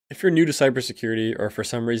If you're new to cybersecurity, or for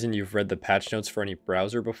some reason you've read the patch notes for any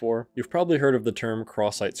browser before, you've probably heard of the term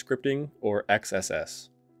cross-site scripting, or XSS.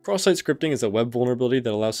 Cross-site scripting is a web vulnerability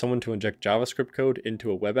that allows someone to inject JavaScript code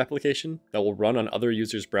into a web application that will run on other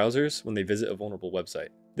users' browsers when they visit a vulnerable website.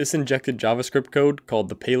 This injected JavaScript code, called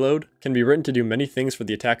the payload, can be written to do many things for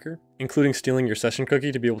the attacker, including stealing your session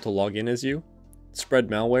cookie to be able to log in as you, spread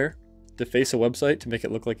malware, deface a website to make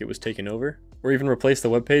it look like it was taken over, or even replace the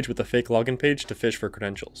web page with a fake login page to phish for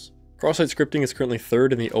credentials. Cross-site scripting is currently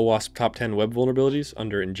third in the OWASP top 10 web vulnerabilities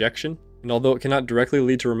under injection, and although it cannot directly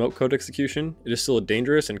lead to remote code execution, it is still a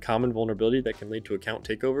dangerous and common vulnerability that can lead to account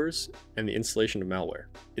takeovers and the installation of malware.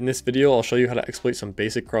 In this video, I'll show you how to exploit some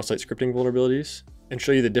basic cross-site scripting vulnerabilities, and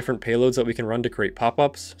show you the different payloads that we can run to create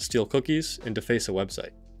pop-ups, steal cookies, and deface a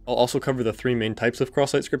website. I'll also cover the three main types of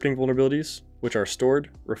cross-site scripting vulnerabilities, which are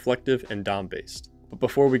stored, reflective, and DOM-based. But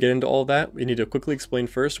before we get into all that, we need to quickly explain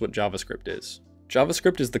first what JavaScript is.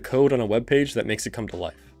 JavaScript is the code on a web page that makes it come to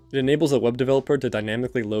life. It enables a web developer to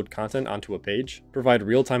dynamically load content onto a page, provide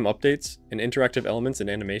real-time updates, and interactive elements and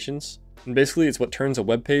animations, and basically it's what turns a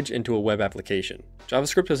web page into a web application.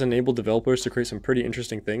 JavaScript has enabled developers to create some pretty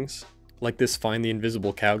interesting things, like this Find the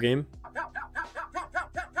Invisible Cow game,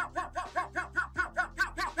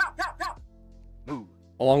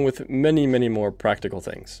 along with many more practical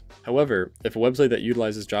things. However, if a website that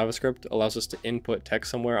utilizes JavaScript allows us to input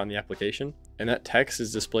text somewhere on the application, and that text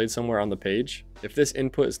is displayed somewhere on the page, if this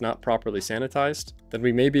input is not properly sanitized, then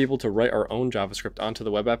we may be able to write our own JavaScript onto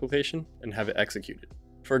the web application and have it executed.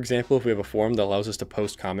 For example, if we have a form that allows us to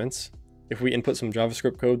post comments, if we input some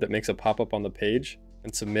JavaScript code that makes a pop-up on the page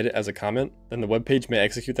and submit it as a comment, then the web page may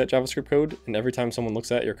execute that JavaScript code, and every time someone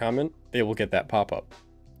looks at your comment, they will get that pop-up.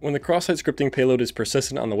 When the cross-site scripting payload is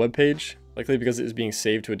persistent on the web page, likely because it is being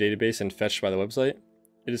saved to a database and fetched by the website,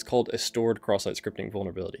 it is called a stored cross-site scripting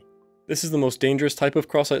vulnerability. This is the most dangerous type of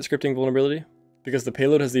cross-site scripting vulnerability because the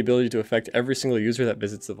payload has the ability to affect every single user that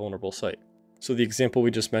visits the vulnerable site. So the example we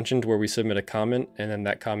just mentioned where we submit a comment and then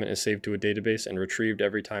that comment is saved to a database and retrieved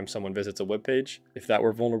every time someone visits a web page, if that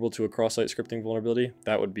were vulnerable to a cross-site scripting vulnerability,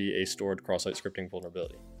 that would be a stored cross-site scripting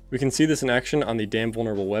vulnerability. We can see this in action on the damn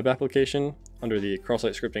vulnerable web application under the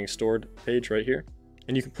cross-site scripting stored page right here.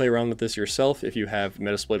 And you can play around with this yourself if you have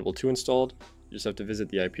Metasploitable 2 installed. You just have to visit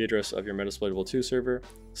the IP address of your Metasploitable 2 server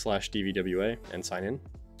 /dvwa and sign in.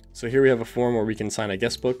 So here we have a form where we can sign a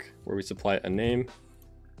guestbook where we supply a name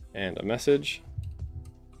and a message.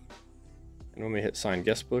 And when we hit sign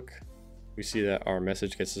guestbook, we see that our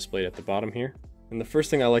message gets displayed at the bottom here. And the first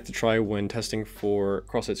thing I like to try when testing for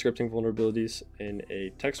cross-site scripting vulnerabilities in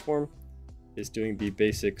a text form is doing the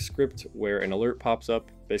basic script where an alert pops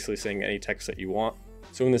up, basically saying any text that you want.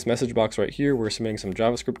 So in this message box right here, we're submitting some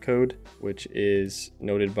JavaScript code, which is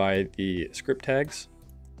noted by the script tags.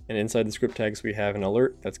 And inside the script tags, we have an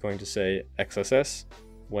alert that's going to say XSS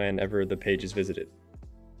whenever the page is visited.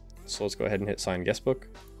 So let's go ahead and hit sign guestbook.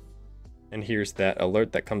 And here's that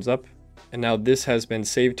alert that comes up. And now this has been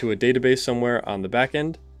saved to a database somewhere on the back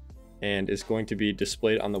end and is going to be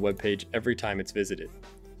displayed on the web page every time it's visited.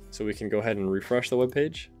 So we can go ahead and refresh the web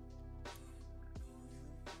page.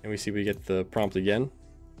 And we see we get the prompt again.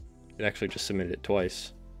 It actually just submitted it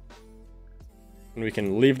twice. And we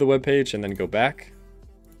can leave the web page and then go back.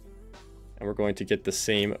 And we're going to get the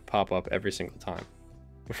same pop-up every single time.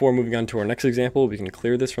 Before moving on to our next example, we can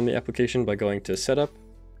clear this from the application by going to Setup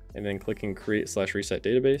and then clicking Create/Reset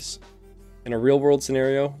Database. In a real-world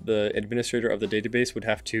scenario, the administrator of the database would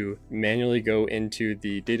have to manually go into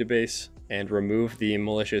the database and remove the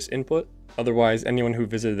malicious input. Otherwise, anyone who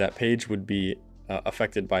visited that page would be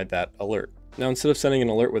affected by that alert. Now, instead of sending an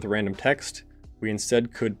alert with random text, we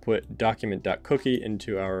instead could put document.cookie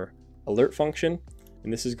into our alert function,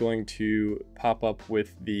 and this is going to pop up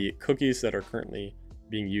with the cookies that are currently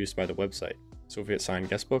being used by the website. So if we hit sign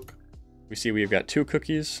guestbook, we see we've got two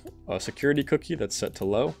cookies, a security cookie that's set to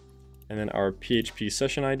low, and then our PHP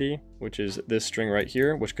session ID, which is this string right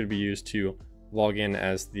here, which could be used to log in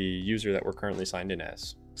as the user that we're currently signed in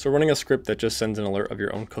as. So running a script that just sends an alert of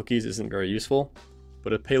your own cookies isn't very useful,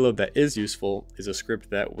 but a payload that is useful is a script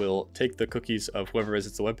that will take the cookies of whoever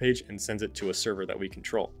visits the web page and sends it to a server that we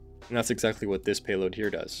control. And that's exactly what this payload here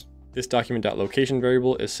does. This document.location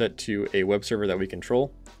variable is set to a web server that we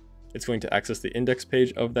control. It's going to access the index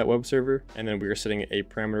page of that web server, and then we are setting a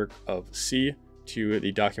parameter of C to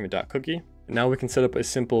the document.cookie. And now we can set up a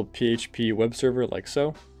simple PHP web server like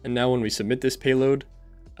so. And now when we submit this payload,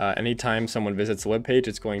 anytime someone visits the web page,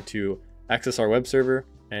 it's going to access our web server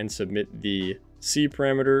and submit the C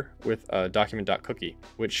parameter with a document.cookie,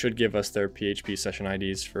 which should give us their PHP session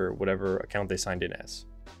IDs for whatever account they signed in as.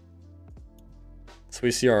 So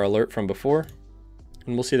we see our alert from before.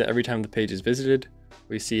 And we'll see that every time the page is visited,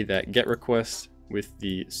 we see that get request with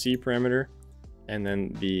the C parameter and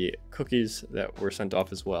then the cookies that were sent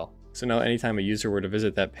off as well. So now anytime a user were to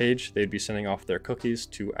visit that page, they'd be sending off their cookies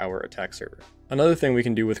to our attack server. Another thing we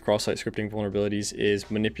can do with cross-site scripting vulnerabilities is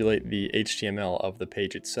manipulate the HTML of the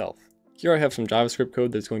page itself. Here I have some JavaScript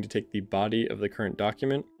code that's going to take the body of the current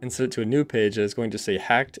document and set it to a new page that is going to say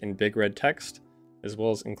hacked in big red text, as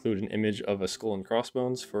well as include an image of a skull and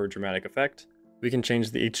crossbones for dramatic effect. We can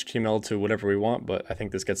change the HTML to whatever we want, but I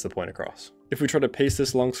think this gets the point across. If we try to paste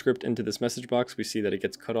this long script into this message box, we see that it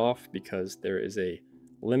gets cut off because there is a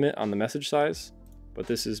limit on the message size, but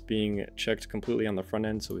this is being checked completely on the front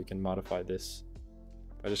end, so we can modify this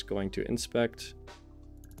by just going to inspect,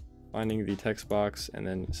 finding the text box, and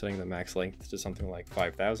then setting the max length to something like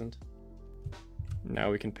 5,000.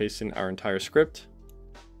 Now we can paste in our entire script,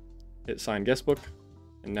 hit sign guestbook,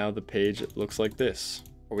 and now the page looks like this,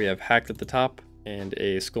 where we have hacked at the top and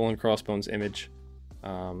a skull and crossbones image.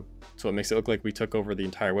 So it makes it look like we took over the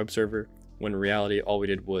entire web server, when in reality all we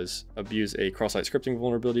did was abuse a cross-site scripting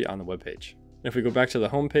vulnerability on the web page. And if we go back to the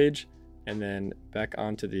home page and then back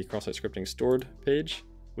onto the cross-site scripting stored page,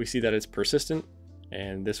 we see that it's persistent,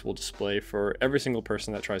 and this will display for every single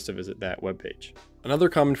person that tries to visit that web page. Another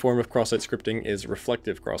common form of cross-site scripting is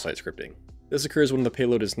reflective cross-site scripting. This occurs when the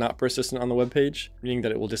payload is not persistent on the web page, meaning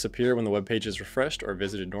that it will disappear when the web page is refreshed or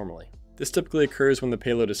visited normally. This typically occurs when the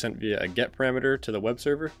payload is sent via a get parameter to the web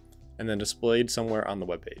server and then displayed somewhere on the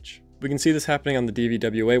web page. We can see this happening on the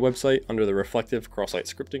DVWA website under the reflective cross-site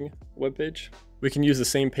scripting webpage. We can use the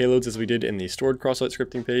same payloads as we did in the stored cross-site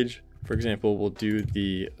scripting page. For example, we'll do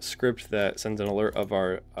the script that sends an alert of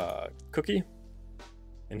our cookie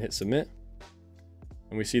and hit submit.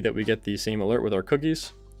 And we see that we get the same alert with our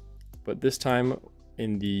cookies, but this time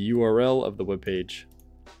in the URL of the web page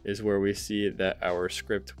is where we see that our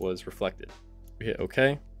script was reflected. We hit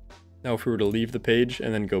OK. Now if we were to leave the page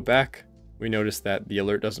and then go back, we notice that the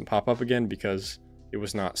alert doesn't pop up again because it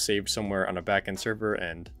was not saved somewhere on a backend server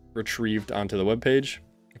and retrieved onto the web page.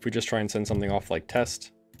 If we just try and send something off like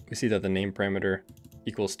test, we see that the name parameter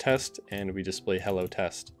equals test and we display hello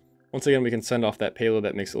test. Once again, we can send off that payload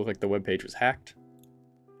that makes it look like the web page was hacked.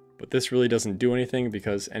 But this really doesn't do anything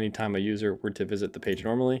because anytime a user were to visit the page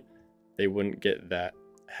normally, they wouldn't get that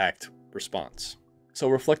hacked response. So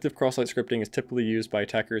reflective cross-site scripting is typically used by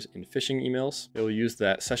attackers in phishing emails. They will use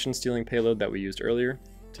that session stealing payload that we used earlier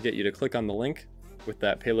to get you to click on the link with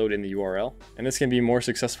that payload in the URL. And this can be more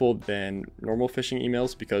successful than normal phishing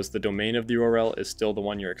emails because the domain of the URL is still the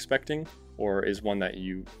one you're expecting or is one that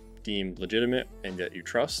you deem legitimate and that you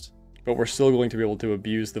trust. But we're still going to be able to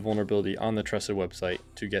abuse the vulnerability on the trusted website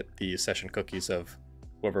to get the session cookies of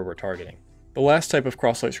whoever we're targeting. The last type of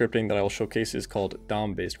cross-site scripting that I will showcase is called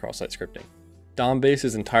DOM-Based cross-site scripting. DOM-based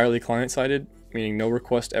is entirely client-sided, meaning no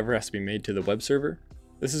request ever has to be made to the web server.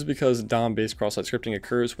 This is because DOM-based cross-site scripting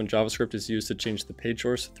occurs when JavaScript is used to change the page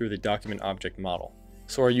source through the document object model.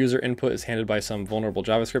 So our user input is handled by some vulnerable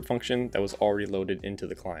JavaScript function that was already loaded into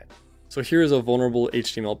the client. So here is a vulnerable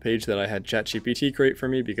HTML page that I had ChatGPT create for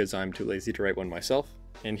me because I'm too lazy to write one myself.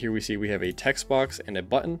 And here we see we have a text box and a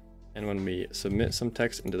button. And when we submit some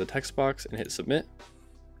text into the text box and hit submit,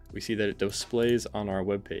 we see that it displays on our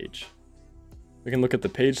web page. We can look at the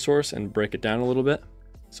page source and break it down a little bit.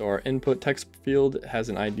 So our input text field has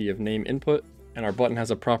an ID of name input, and our button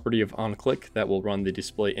has a property of onClick that will run the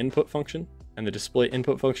display input function. And the display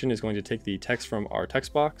input function is going to take the text from our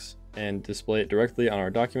text box and display it directly on our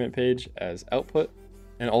document page as output.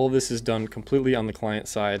 And all of this is done completely on the client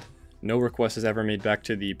side. No request is ever made back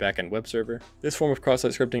to the backend web server. This form of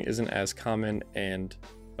cross-site scripting isn't as common and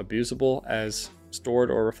abusable as stored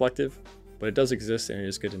or reflective, but it does exist and it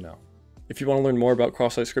is good to know. If you want to learn more about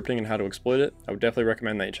cross-site scripting and how to exploit it, I would definitely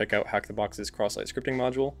recommend that you check out HackTheBox's cross-site scripting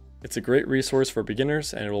module. It's a great resource for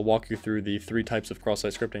beginners and it will walk you through the 3 types of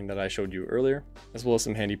cross-site scripting that I showed you earlier, as well as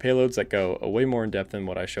some handy payloads that go way more in depth than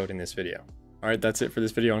what I showed in this video. Alright, that's it for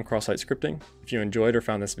this video on cross-site scripting. If you enjoyed or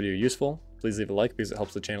found this video useful, please leave a like because it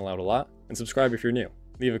helps the channel out a lot, and subscribe if you're new.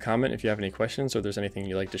 Leave a comment if you have any questions or there's anything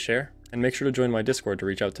you'd like to share, and make sure to join my Discord to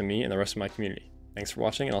reach out to me and the rest of my community. Thanks for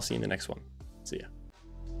watching and I'll see you in the next one. See ya.